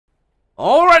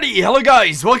Alrighty, hello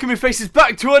guys, welcome your faces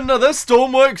back to another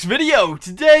Stormworks video.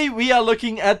 Today we are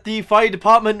looking at the fire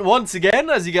department once again.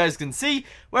 As you guys can see,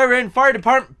 we're in fire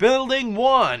department building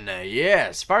 1.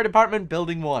 Yes, fire department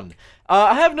building 1.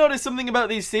 I have noticed something about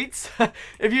these seats.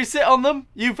 If you sit on them,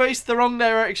 you face the wrong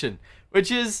direction,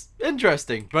 which is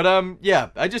interesting. But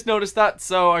yeah, I just noticed that,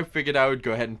 so I figured I would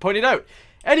go ahead and point it out.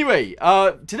 Anyway,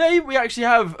 today we actually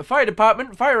have fire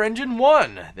department fire engine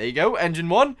 1. There you go, engine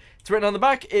 1. It's written on the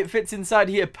back. It fits inside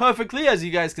here perfectly, as you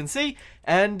guys can see.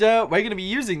 And we're going to be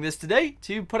using this today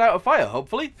to put out a fire,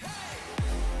 hopefully.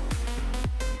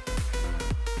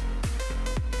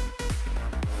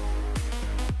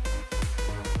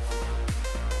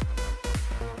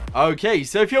 Okay,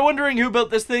 so if you're wondering who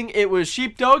built this thing, it was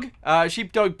Sheepdog.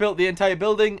 Sheepdog built the entire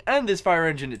building and this fire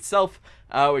engine itself,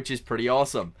 which is pretty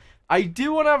awesome. I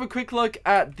do want to have a quick look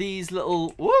at these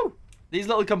little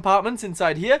compartments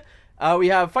inside here. We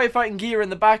have firefighting gear in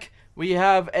the back. We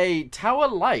have a tower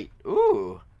light.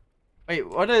 Ooh. Wait,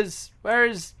 what?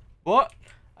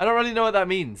 I don't really know what that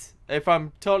means, if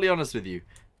I'm totally honest with you.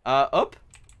 Up?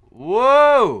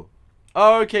 Whoa.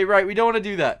 Okay, right, we don't want to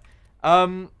do that.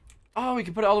 Oh, we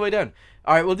can put it all the way down.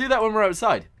 Alright, we'll do that when we're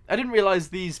outside. I didn't realize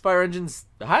these fire engines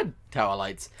had tower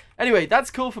lights. Anyway,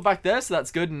 that's cool for back there, so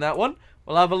that's good in that one.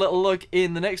 We'll have a little look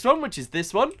in the next one, which is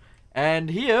this one. And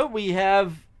here we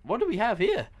have... What do we have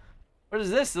here? What is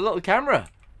this? A little camera.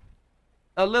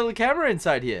 A little camera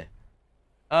inside here.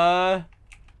 I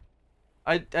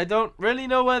don't really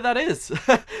know where that is.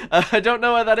 I don't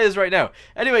know where that is right now.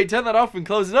 Anyway, turn that off and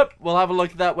close it up. We'll have a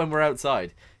look at that when we're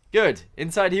outside. Good.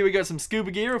 Inside here we got some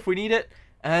scuba gear if we need it.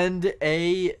 And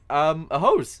a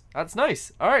hose. That's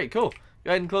nice. Alright, cool.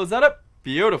 Go ahead and close that up.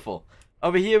 Beautiful.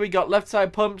 Over here we got left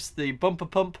side pumps, the bumper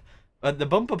pump, the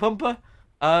bumper pumper.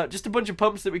 Just a bunch of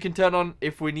pumps that we can turn on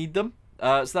if we need them.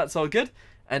 So that's all good.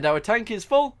 And our tank is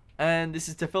full. And this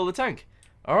is to fill the tank.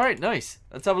 Alright, nice.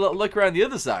 Let's have a little look around the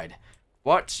other side.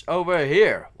 Watch over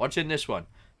here. Watch in this one.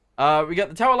 We got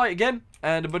the tower light again.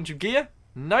 And a bunch of gear.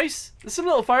 Nice. There's some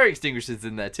little fire extinguishers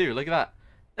in there too. Look at that.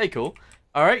 They're cool.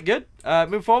 Alright, good.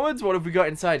 Move forwards. What have we got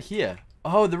inside here?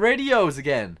 Oh, the radios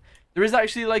again. There is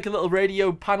actually like a little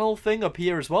radio panel thing up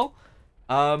here as well.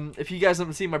 If you guys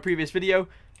haven't seen my previous video,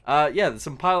 yeah, there's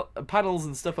some panels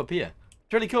and stuff up here.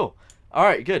 It's really cool.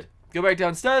 Alright, good. Go back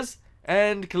downstairs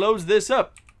and close this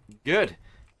up. Good.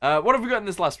 What have we got in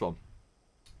this last one?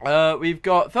 We've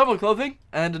got thermal clothing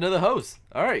and another hose.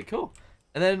 Alright, cool.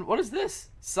 And then, what is this?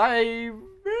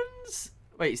 Sirens?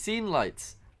 Wait, scene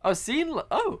lights. Oh,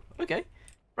 oh, okay.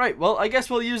 Right, well, I guess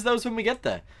we'll use those when we get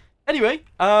there. Anyway,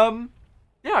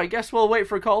 yeah, I guess we'll wait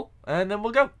for a call, and then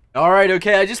we'll go. Alright,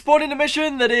 okay, I just spawned in a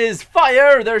mission that is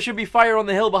fire. There should be fire on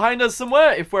the hill behind us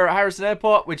somewhere. If we're at Harrison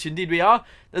Airport, which indeed we are,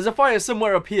 there's a fire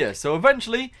somewhere up here. So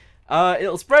eventually,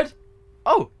 it'll spread.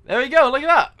 Oh, there we go, look at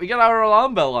that. We got our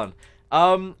alarm bell on.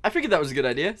 I figured that was a good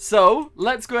idea. So,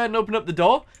 let's go ahead and open up the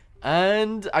door.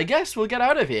 And I guess we'll get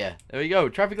out of here. There we go,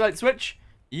 traffic light switch.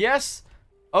 Yes,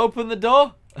 open the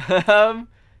door.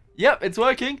 Yep, it's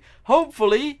working.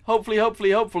 Hopefully,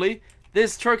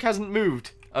 this truck hasn't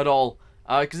moved at all.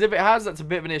 Because if it has, that's a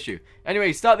bit of an issue.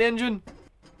 Anyway, start the engine.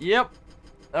 Yep.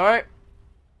 Alright.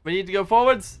 We need to go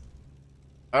forwards.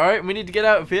 Alright, we need to get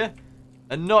out of here.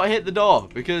 And not hit the door.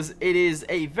 Because it is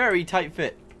a very tight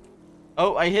fit.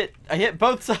 Oh, I hit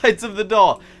both sides of the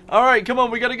door. Alright, come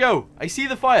on, we gotta go. I see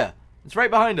the fire. It's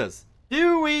right behind us.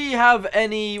 Do we have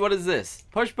any... What is this?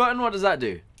 Push button? What does that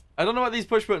do? I don't know what these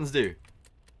push buttons do.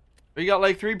 We got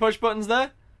like 3 push buttons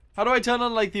there. How do I turn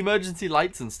on like the emergency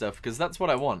lights and stuff? Because that's what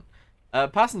I want.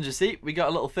 Passenger seat, we got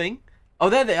a little thing. Oh,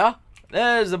 there they are.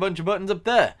 There's a bunch of buttons up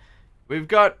there. We've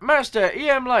got master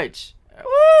EM lights.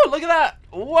 Woo, look at that.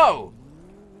 Whoa.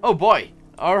 Oh boy.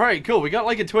 Alright, cool. We got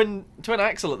like a twin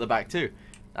axle at the back too.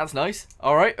 That's nice.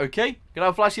 Alright, okay. Got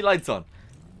our flashy lights on.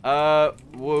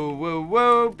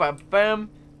 Whoa. Bam, bam.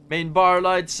 Main bar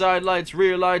lights, side lights,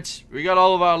 rear lights. We got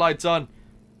all of our lights on.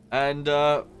 And,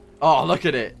 oh, look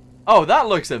at it. Oh, that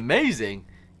looks amazing.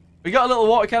 We got a little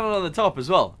water cannon on the top as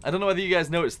well. I don't know whether you guys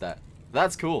noticed that.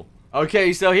 That's cool.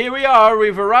 Okay, so here we are.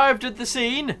 We've arrived at the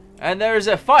scene. And there is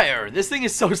a fire. This thing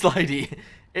is so slidey.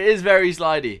 It is very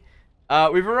slidey.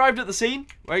 We've arrived at the scene.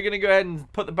 We're going to go ahead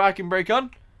and put the parking brake on.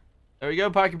 There we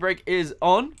go. Parking brake is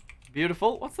on.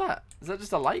 Beautiful. What's that? Is that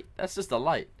just a light? That's just a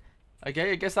light.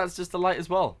 Okay, I guess that's just a light as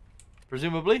well.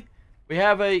 Presumably. We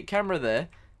have a camera there.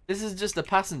 This is just a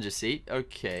passenger seat.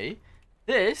 Okay.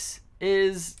 This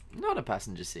is not a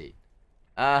passenger seat.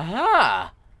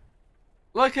 Aha!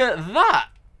 Look at that!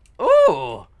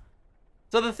 Ooh!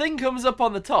 So the thing comes up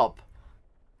on the top,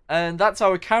 and that's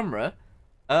our camera.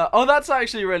 Oh, that's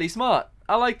actually really smart.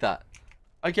 I like that.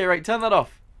 Okay, right, turn that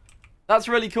off. That's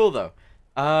really cool, though.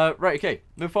 Right, okay.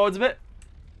 Move forwards a bit.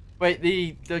 Wait,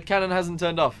 the cannon hasn't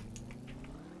turned off.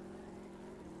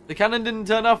 The cannon didn't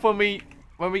turn off when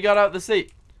we got out the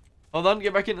seat. Hold on,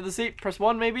 get back into the seat. Press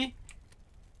 1, maybe?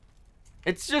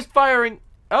 It's just firing.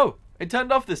 Oh, it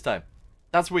turned off this time.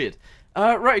 That's weird.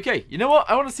 Right, okay. You know what?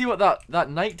 I want to see what that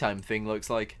nighttime thing looks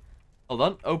like. Hold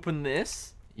on. Open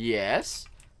this. Yes.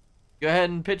 Go ahead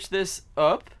and pitch this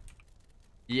up.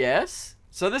 Yes.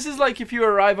 So this is like if you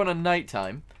arrive on a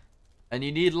nighttime and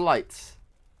you need lights,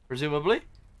 presumably.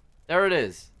 There it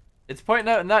is. It's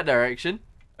pointing out in that direction.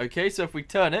 Okay, so if we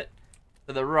turn it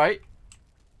to the right.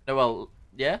 No, well,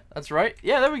 yeah, that's right.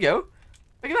 Yeah, there we go.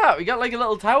 Look at that. We got like a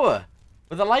little tower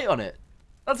with a light on it.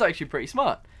 That's actually pretty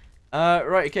smart.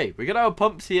 Right, okay. We got our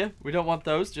pumps here. We don't want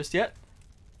those just yet.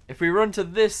 If we run to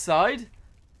this side,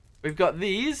 we've got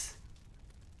these,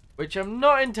 which I'm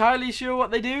not entirely sure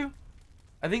what they do.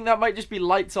 I think that might just be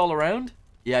lights all around.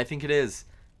 Yeah, I think it is.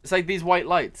 It's like these white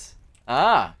lights.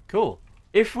 Ah, cool.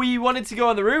 If we wanted to go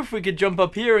on the roof, we could jump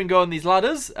up here and go on these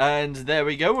ladders. And there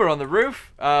we go, we're on the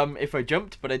roof. If I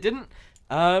jumped, but I didn't.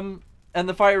 And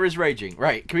the fire is raging.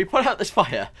 Right, can we put out this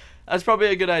fire? That's probably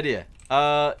a good idea.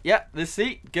 Yeah, this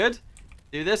seat, good.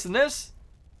 Do this and this.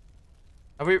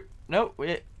 Have we... No,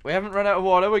 we haven't run out of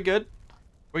water, we're good.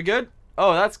 We're good.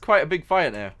 Oh, that's quite a big fire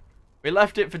now. We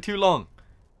left it for too long.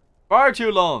 Far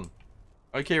too long.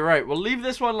 Okay, right, we'll leave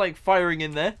this one, like, firing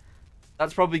in there.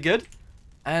 That's probably good.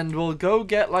 And we'll go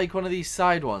get, like, one of these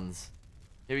side ones.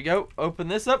 Here we go. Open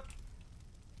this up.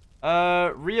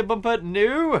 Rear bumper,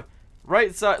 no.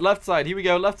 Right side, left side. Here we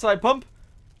go. Left side pump.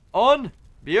 On.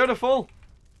 Beautiful.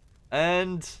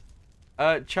 And,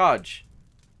 charge.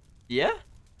 Yeah?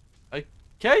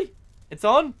 Okay. It's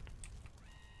on.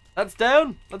 That's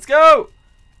down. Let's go.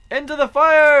 Into the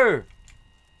fire.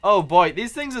 Oh, boy.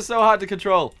 These things are so hard to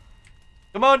control.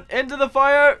 Come on. Into the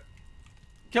fire.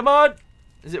 Come on.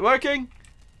 Is it working?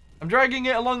 I'm dragging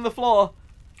it along the floor.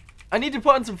 I need to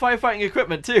put on some firefighting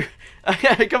equipment too.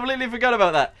 I completely forgot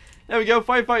about that. There we go,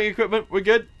 firefighting equipment. We're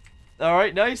good.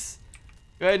 Alright, nice.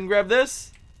 Go ahead and grab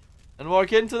this. And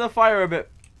walk into the fire a bit.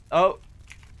 Oh.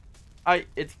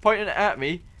 It's pointing at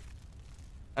me.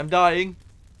 I'm dying.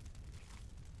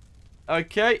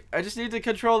 Okay, I just need to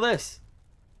control this.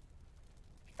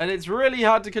 And it's really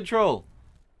hard to control.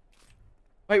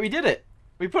 Wait, we did it.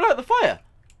 We put out the fire.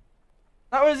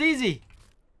 That was easy.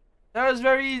 That was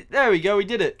very... There we go, we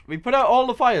did it. We put out all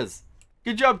the fires.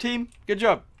 Good job, team. Good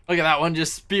job. Look at that one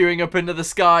just spewing up into the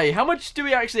sky. How much do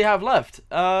we actually have left?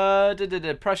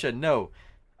 Pressure, no.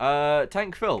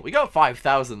 Tank fill. We got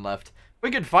 5,000 left.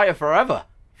 We could fire forever.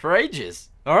 For ages.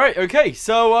 Alright, okay.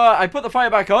 So, I put the fire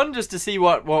back on just to see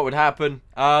what would happen.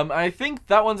 I think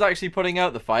that one's actually putting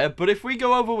out the fire. But if we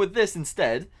go over with this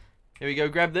instead... Here we go,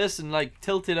 grab this and, like,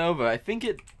 tilt it over. I think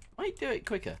it might do it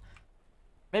quicker.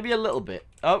 Maybe a little bit.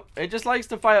 Oh, it just likes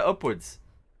to fire upwards.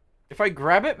 If I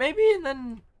grab it, maybe, and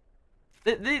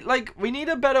then... like, we need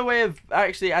a better way of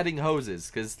actually adding hoses,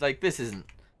 because, like, this isn't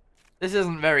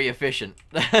very efficient.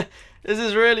 This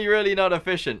is really, really not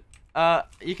efficient.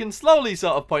 You can slowly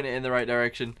sort of point it in the right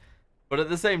direction, but at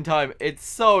the same time, it's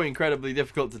so incredibly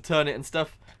difficult to turn it and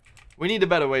stuff. We need a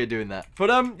better way of doing that.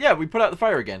 But, yeah, we put out the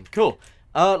fire again. Cool.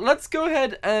 Let's go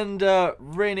ahead and,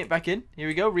 rein it back in. Here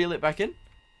we go, reel it back in.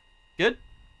 Good.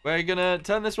 We're gonna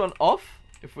turn this one off,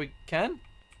 if we can.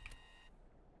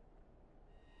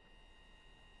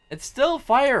 It's still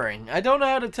firing. I don't know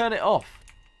how to turn it off.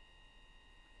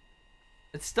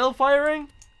 It's still firing?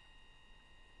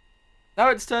 Now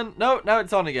it's turned... No, now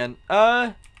it's on again.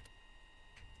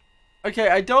 Okay,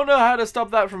 I don't know how to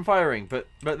stop that from firing, but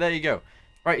there you go.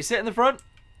 Right, you sit in the front.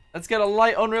 Let's get a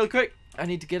light on real quick. I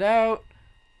need to get out.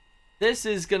 This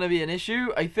is gonna be an issue,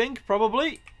 I think,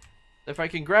 probably. If I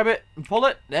can grab it and pull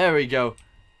it. There we go.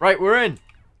 Right, we're in.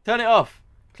 Turn it off.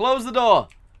 Close the door.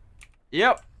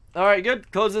 Yep. Alright,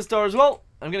 good. Close this door as well.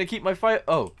 I'm going to keep my fire...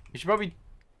 Oh, you should probably...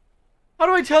 How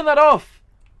do I turn that off?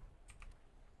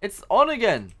 It's on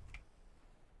again.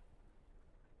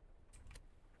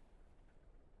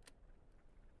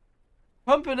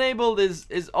 Pump enabled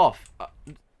is off.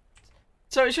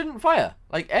 So it shouldn't fire.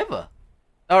 Like, ever.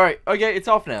 Alright, okay, it's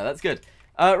off now. That's good.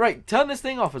 Right, turn this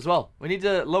thing off as well. We need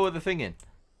to lower the thing in.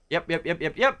 Yep.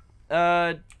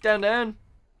 Down.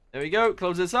 There we go.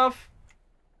 Close this off.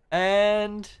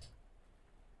 And...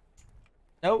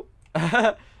 No.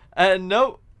 And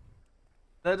no.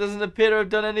 That doesn't appear to have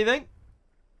done anything.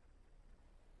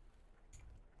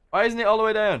 Why isn't it all the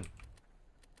way down?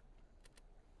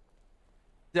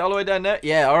 Is it all the way down there?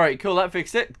 Yeah, alright, cool. That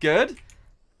fixed it. Good.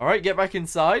 Alright, get back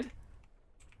inside.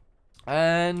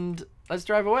 And let's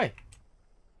drive away.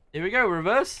 Here we go,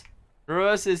 reverse.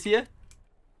 Reverse is here.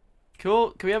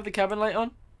 Cool. Can we have the cabin light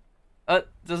on?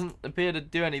 Doesn't appear to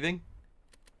do anything.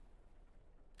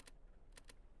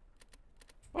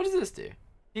 What does this do?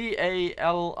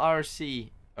 PALRC.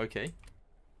 Okay.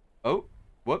 Oh,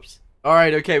 whoops.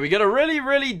 Alright, okay, we got a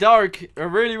really dark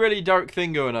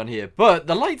thing going on here. But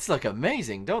the lights look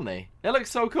amazing, don't they? They look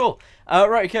so cool.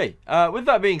 Right, okay. With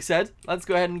that being said, let's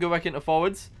go ahead and go back into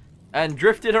forwards and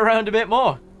drift it around a bit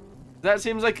more. That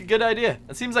seems like a good idea.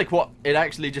 That seems like what it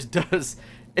actually just does.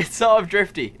 It's sort of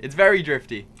drifty. It's very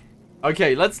drifty.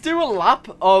 Okay, let's do a lap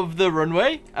of the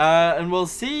runway, and we'll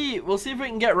see if we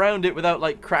can get around it without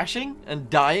like crashing and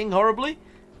dying horribly.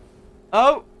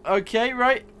 Oh, okay,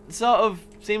 right. Sort of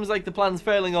seems like the plan's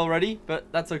failing already, but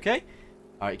that's okay.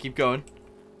 All right, keep going.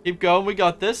 Keep going. We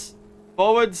got this.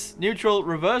 Forwards, neutral,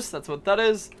 reverse. That's what that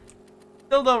is.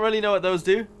 Still don't really know what those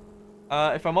do,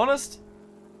 if I'm honest.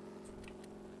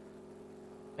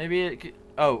 Maybe it could,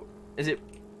 oh, is it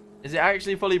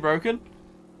actually fully broken?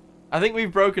 I think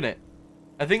we've broken it.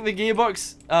 I think the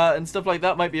gearbox and stuff like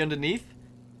that might be underneath.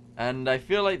 And I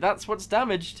feel like that's what's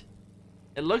damaged.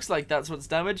 It looks like that's what's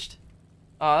damaged.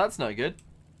 Oh, that's not good.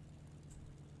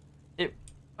 It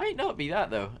might not be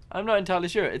that, though. I'm not entirely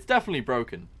sure. It's definitely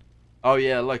broken. Oh,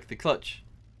 yeah, look, the clutch.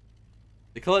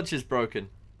 The clutch is broken.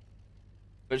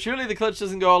 But surely the clutch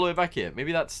doesn't go all the way back here.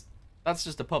 Maybe that's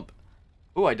just a pump.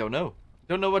 Oh, I don't know.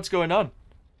 Don't know what's going on.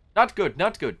 Not good,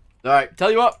 not good. Alright, tell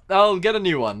you what, I'll get a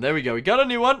new one. There we go. We got a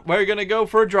new one. We're going to go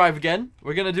for a drive again.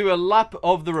 We're going to do a lap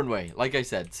of the runway, like I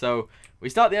said. So, we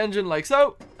start the engine like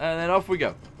so, and then off we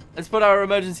go. Let's put our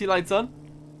emergency lights on.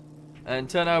 And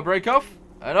turn our brake off.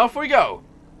 And off we go.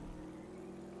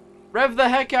 Rev the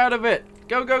heck out of it.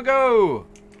 Go, go, go.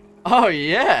 Oh,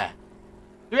 yeah.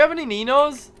 Do we have any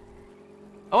Ninos?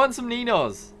 I want some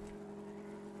Ninos.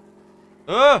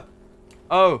 Oh.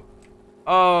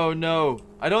 Oh, no.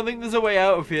 I don't think there's a way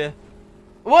out of here.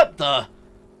 What the?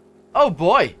 Oh,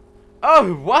 boy.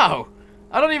 Oh, wow.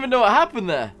 I don't even know what happened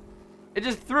there. It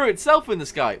just threw itself in the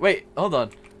sky. Wait, hold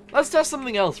on. Let's test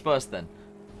something else first, then.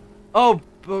 Oh,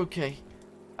 okay.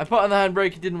 I put on the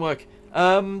handbrake. It didn't work.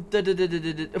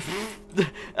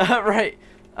 Right.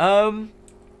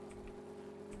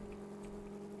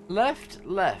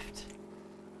 Left.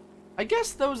 I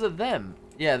guess those are them.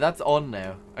 Yeah, that's on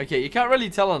now. Okay, you can't really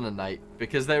tell on the night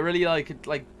because they're really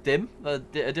like dim, a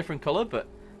different color, but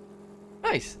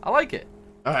nice. I like it.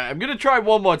 All right, I'm gonna try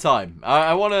one more time.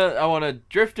 I wanna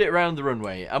drift it around the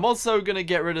runway. I'm also gonna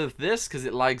get rid of this because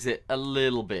it lags it a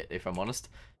little bit, if I'm honest.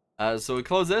 So we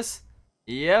close this.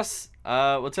 Yes.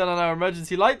 We'll turn on our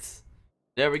emergency lights.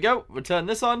 There we go. We'll turn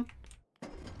this on,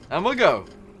 and we'll go.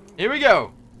 Here we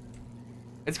go.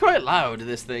 It's quite loud,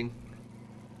 this thing.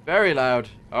 Very loud.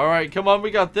 Alright, come on, we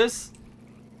got this.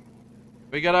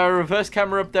 We got our reverse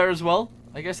camera up there as well.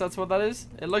 I guess that's what that is.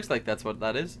 It looks like that's what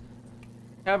that is.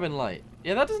 Cabin light.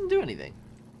 Yeah, that doesn't do anything.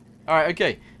 Alright,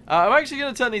 okay. I'm actually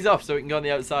going to turn these off so we can go on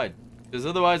the outside. Because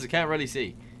otherwise I can't really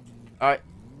see. Alright.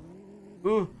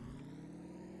 Ooh.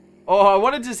 Oh, I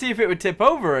wanted to see if it would tip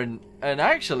over and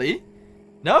actually...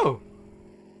 No.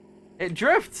 It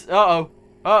drifts. Uh-oh.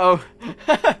 Uh-oh.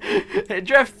 It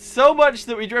drifts so much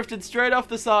that we drifted straight off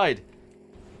the side.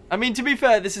 I mean, to be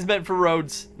fair, this is meant for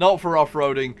roads, not for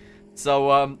off-roading.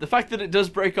 So, the fact that it does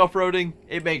break off-roading,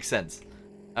 it makes sense.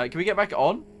 Can we get back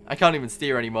on? I can't even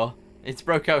steer anymore. It's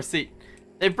broke our seat.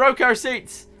 They've broke our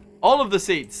seats. All of the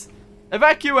seats.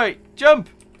 Evacuate. Jump.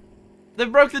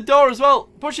 They've broke the door as well.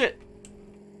 Push it.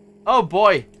 Oh,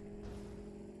 boy.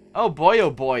 Oh, boy,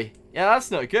 oh, boy. Yeah,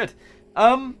 that's not good.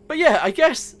 But yeah, I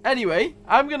guess, anyway,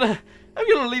 I'm gonna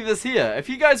leave this here. If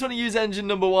you guys want to use engine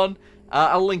number 1,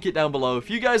 I'll link it down below. If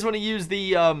you guys want to use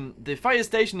the fire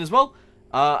station as well,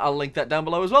 I'll link that down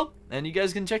below as well, and you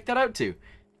guys can check that out too.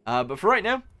 But for right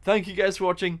now, thank you guys for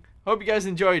watching. Hope you guys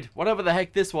enjoyed whatever the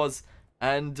heck this was,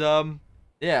 and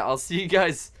yeah, I'll see you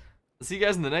guys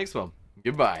in the next one.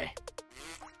 Goodbye.